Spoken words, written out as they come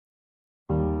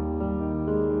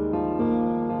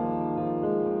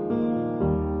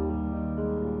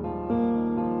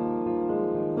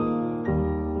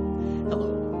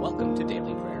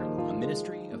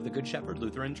Shepherd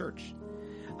Lutheran Church.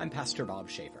 I'm Pastor Bob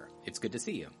Schaefer. It's good to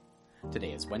see you.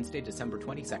 Today is Wednesday, December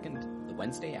 22nd, the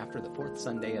Wednesday after the fourth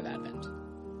Sunday of Advent.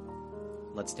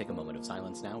 Let's take a moment of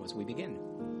silence now as we begin.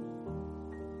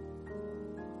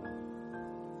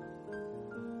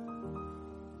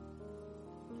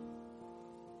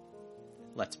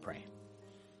 Let's pray.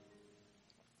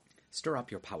 Stir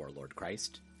up your power, Lord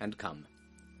Christ, and come.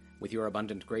 With your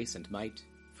abundant grace and might,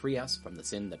 free us from the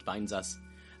sin that binds us,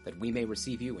 that we may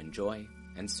receive you in joy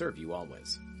and serve you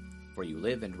always. For you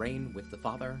live and reign with the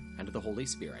Father and the Holy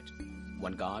Spirit,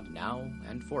 one God, now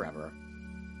and forever.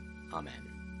 Amen.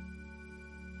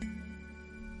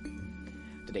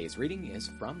 Today's reading is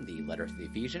from the letter to the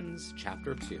Ephesians,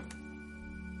 chapter 2.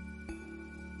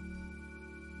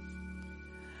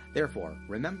 Therefore,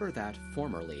 remember that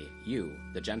formerly you,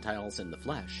 the Gentiles in the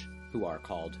flesh, who are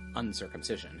called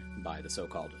uncircumcision by the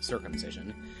so-called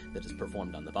circumcision that is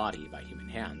performed on the body by human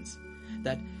hands,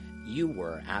 that you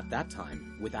were at that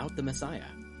time without the Messiah,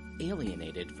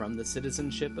 alienated from the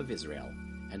citizenship of Israel,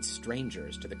 and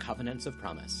strangers to the covenants of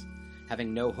promise,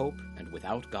 having no hope and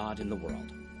without God in the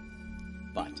world.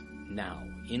 But now,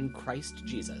 in Christ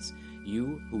Jesus,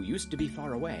 you who used to be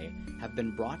far away have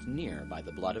been brought near by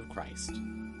the blood of Christ.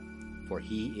 For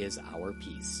he is our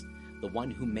peace, the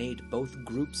one who made both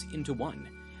groups into one,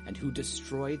 and who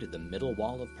destroyed the middle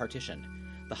wall of partition,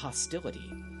 the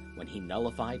hostility, when he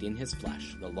nullified in his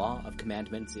flesh the law of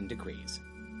commandments in decrees.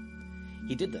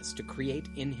 He did this to create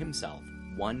in himself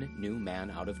one new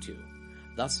man out of two,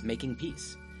 thus making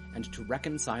peace, and to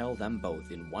reconcile them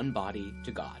both in one body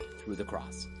to God through the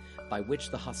cross, by which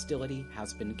the hostility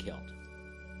has been killed.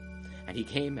 And he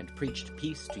came and preached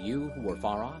peace to you who were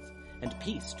far off, and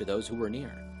peace to those who were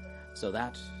near, so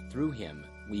that, through him,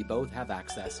 we both have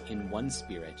access in one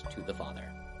Spirit to the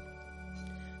Father.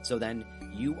 So then,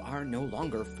 you are no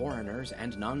longer foreigners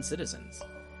and non-citizens,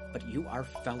 but you are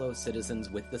fellow citizens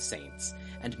with the saints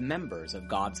and members of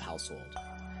God's household,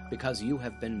 because you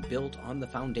have been built on the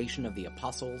foundation of the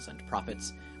apostles and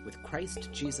prophets, with Christ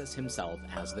Jesus himself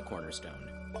as the cornerstone.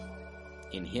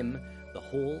 In him, the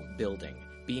whole building,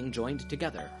 being joined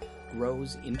together,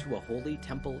 grows into a holy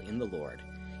temple in the Lord,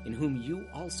 in whom you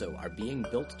also are being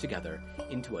built together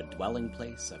into a dwelling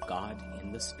place of God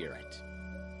in the Spirit.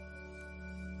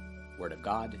 Word of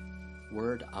God,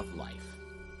 word of life.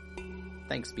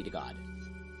 Thanks be to God.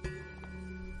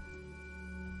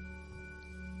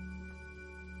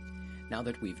 Now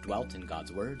that we've dwelt in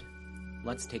God's word,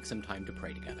 let's take some time to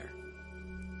pray together.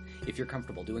 If you're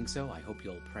comfortable doing so, I hope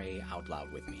you'll pray out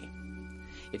loud with me.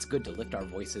 It's good to lift our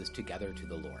voices together to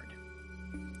the Lord.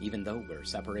 Even though we're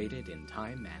separated in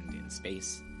time and in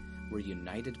space, we're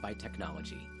united by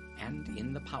technology and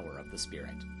in the power of the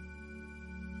Spirit.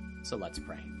 So let's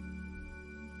pray.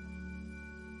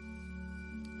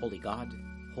 Holy God,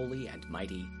 holy and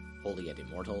mighty, holy and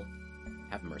immortal,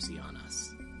 have mercy on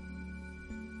us.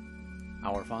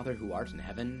 Our Father who art in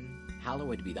heaven,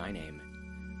 hallowed be thy name.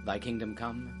 Thy kingdom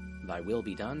come, thy will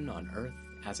be done on earth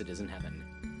as it is in heaven.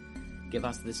 Give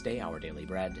us this day our daily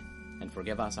bread, and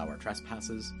forgive us our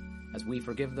trespasses, as we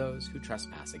forgive those who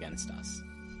trespass against us.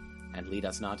 And lead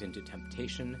us not into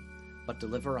temptation, but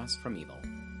deliver us from evil.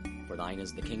 For thine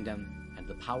is the kingdom, and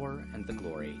the power, and the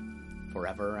glory,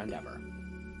 forever and ever.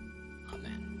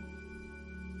 Amen.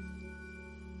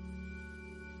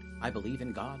 I believe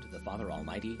in God, the Father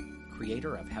Almighty,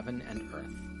 creator of heaven and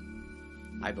earth.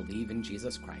 I believe in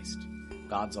Jesus Christ,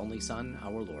 God's only Son,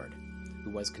 our Lord,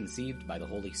 who was conceived by the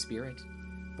Holy Spirit,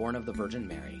 born of the Virgin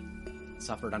Mary,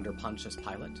 suffered under Pontius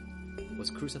Pilate, was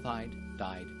crucified,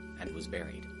 died, and was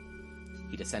buried.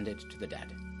 He descended to the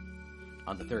dead.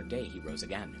 On the third day he rose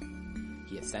again.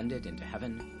 He ascended into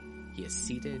heaven. He is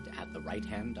seated at the right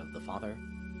hand of the Father,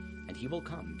 and he will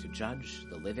come to judge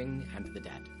the living and the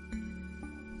dead.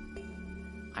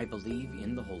 I believe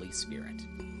in the Holy Spirit,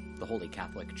 the Holy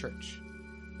Catholic Church,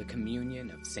 the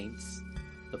communion of saints,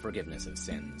 the forgiveness of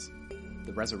sins,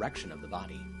 the resurrection of the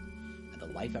body, and the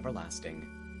life everlasting.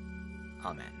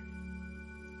 Amen.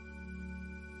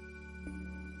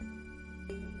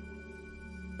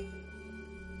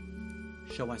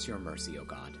 Show us your mercy, O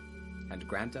God, and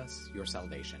grant us your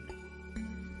salvation.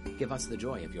 Give us the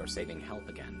joy of your saving help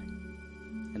again,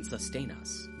 and sustain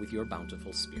us with your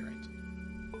bountiful Spirit.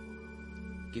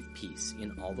 Give peace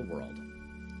in all the world,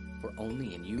 for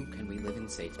only in you can we live in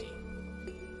safety.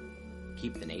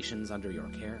 Keep the nations under your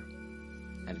care,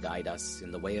 and guide us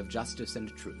in the way of justice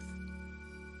and truth.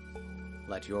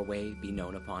 Let your way be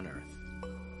known upon earth,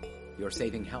 your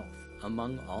saving health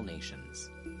among all nations.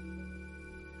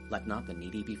 Let not the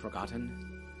needy be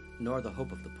forgotten, nor the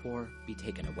hope of the poor be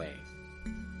taken away.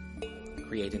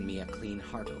 Create in me a clean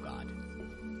heart, O God,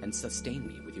 and sustain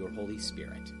me with your Holy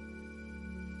Spirit.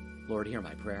 Lord, hear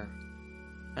my prayer,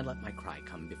 and let my cry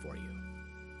come before you.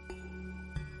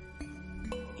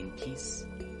 In peace,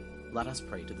 let us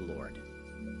pray to the Lord.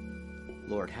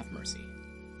 Lord, have mercy.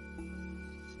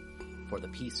 For the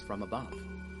peace from above,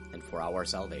 and for our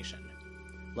salvation,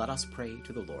 let us pray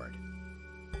to the Lord.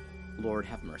 Lord,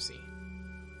 have mercy.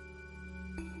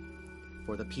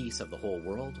 For the peace of the whole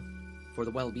world, for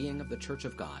the well-being of the Church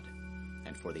of God,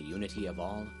 and for the unity of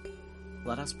all,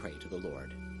 let us pray to the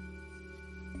Lord.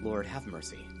 Lord, have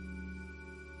mercy.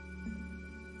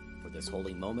 For this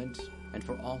holy moment, and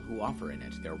for all who offer in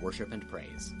it their worship and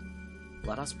praise,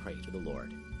 let us pray to the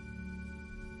Lord.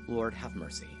 Lord, have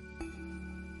mercy.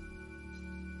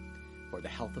 For the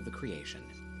health of the creation,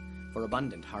 for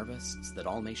abundant harvests that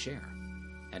all may share,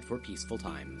 and for peaceful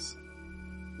times,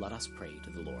 let us pray to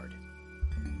the Lord.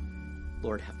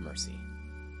 Lord, have mercy.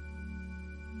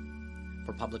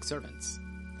 For public servants,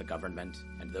 the government,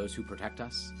 and those who protect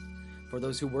us, for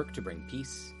those who work to bring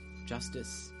peace,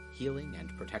 justice, healing,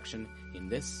 and protection in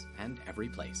this and every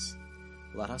place,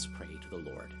 let us pray to the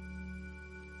Lord.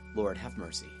 Lord, have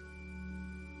mercy.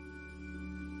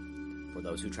 For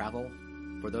those who travel,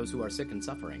 for those who are sick and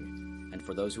suffering, and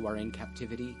for those who are in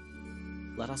captivity,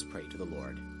 let us pray to the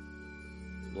Lord.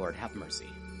 Lord, have mercy.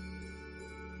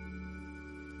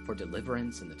 For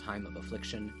deliverance in the time of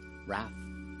affliction, wrath,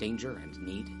 danger, and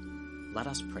need, let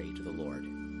us pray to the Lord.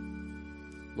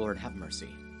 Lord, have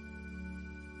mercy.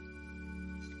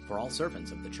 For all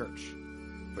servants of the Church,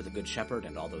 for the Good Shepherd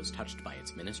and all those touched by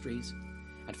its ministries,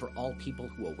 and for all people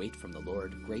who await from the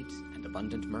Lord great and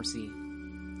abundant mercy,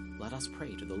 let us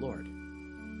pray to the Lord.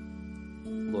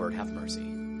 Lord, have mercy.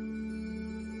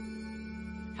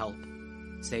 Help,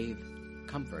 save,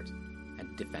 comfort,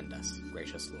 and defend us,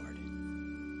 gracious Lord.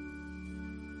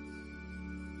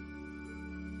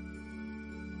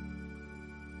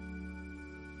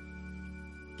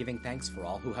 Giving thanks for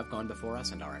all who have gone before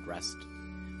us and are at rest,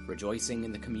 rejoicing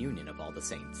in the communion of all the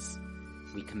saints,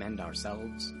 we commend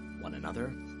ourselves, one another,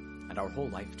 and our whole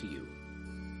life to you,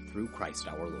 through Christ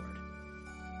our Lord.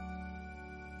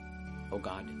 O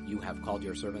God, you have called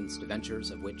your servants to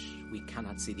ventures of which we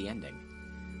cannot see the ending,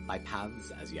 by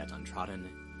paths as yet untrodden,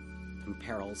 through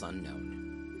perils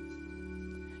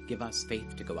unknown. Give us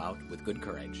faith to go out with good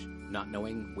courage, not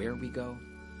knowing where we go,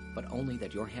 but only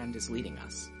that your hand is leading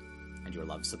us, and your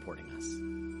love supporting us.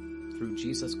 Through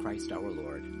Jesus Christ our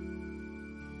Lord.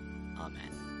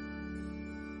 Amen.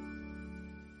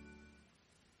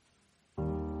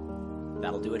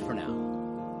 That'll do it for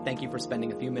now. Thank you for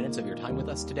spending a few minutes of your time with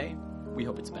us today. We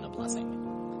hope it's been a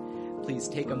blessing. Please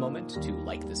take a moment to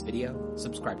like this video,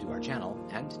 subscribe to our channel,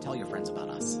 and tell your friends about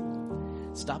us.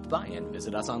 Stop by and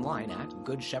visit us online at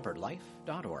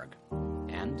goodshepherdlife.org.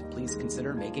 And please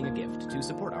consider making a gift to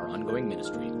support our ongoing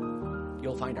ministry.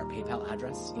 You'll find our PayPal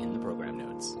address in the program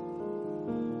notes.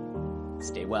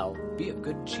 Stay well, be of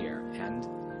good cheer, and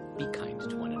be kind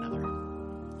to one another.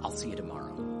 I'll see you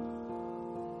tomorrow.